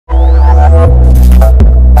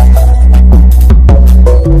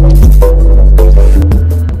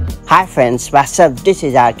friends, what's up? This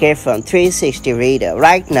is RK from 360 Reader.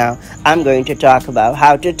 Right now, I'm going to talk about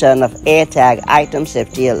how to turn off AirTag item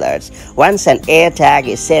safety alerts. Once an AirTag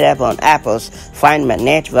is set up on Apple's Find My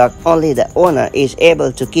network, only the owner is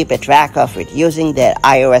able to keep a track of it using their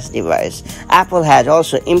iOS device. Apple has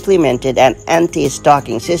also implemented an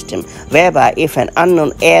anti-stalking system whereby if an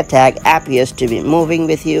unknown AirTag appears to be moving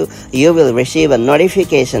with you, you will receive a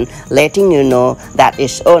notification letting you know that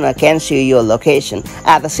its owner can see your location.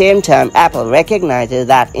 At the same time, Apple recognizes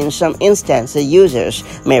that in some instances, users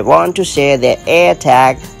may want to share their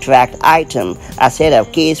AirTag tracked item, a set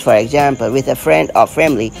of keys for example, with a friend or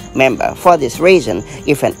family member. For this reason,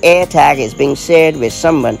 if an AirTag is being shared with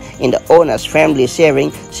someone in the owner's family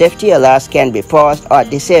sharing, safety alerts can be paused or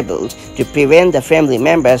disabled to prevent the family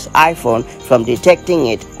member's iPhone from detecting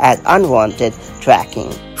it as unwanted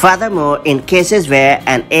tracking. Furthermore, in cases where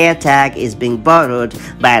an AirTag is being borrowed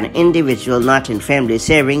by an individual not in family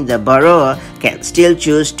sharing, the borrower can still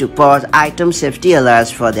choose to pause item safety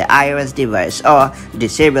alerts for the iOS device or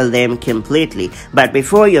disable them completely. But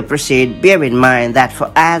before you proceed, bear in mind that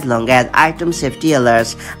for as long as item safety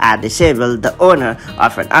alerts are disabled, the owner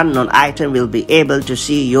of an unknown item will be able to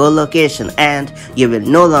see your location and you will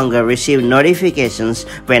no longer receive notifications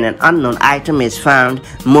when an unknown item is found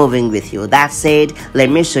moving with you. That said, let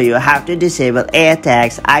me show you how to disable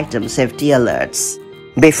AirTag's item safety alerts.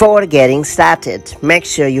 Before getting started, make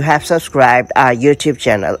sure you have subscribed our YouTube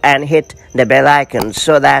channel and hit the bell icon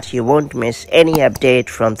so that you won't miss any update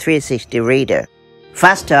from 360 Reader.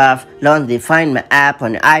 First off, launch the Find My app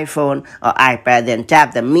on your iPhone or iPad, then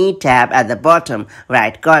tap the Me tab at the bottom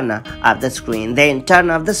right corner of the screen. Then turn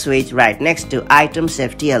off the switch right next to Item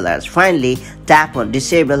Safety Alerts. Finally, tap on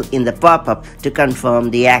Disable in the pop-up to confirm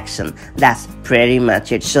the action. That's pretty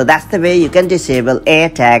much it. So that's the way you can disable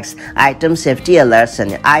AirTag's Item Safety Alerts on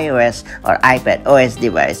your iOS or iPad OS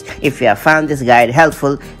device. If you have found this guide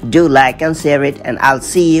helpful, do like and share it, and I'll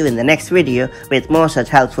see you in the next video with more such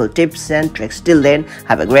helpful tips and tricks. Till then,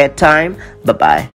 have a great time. Bye-bye.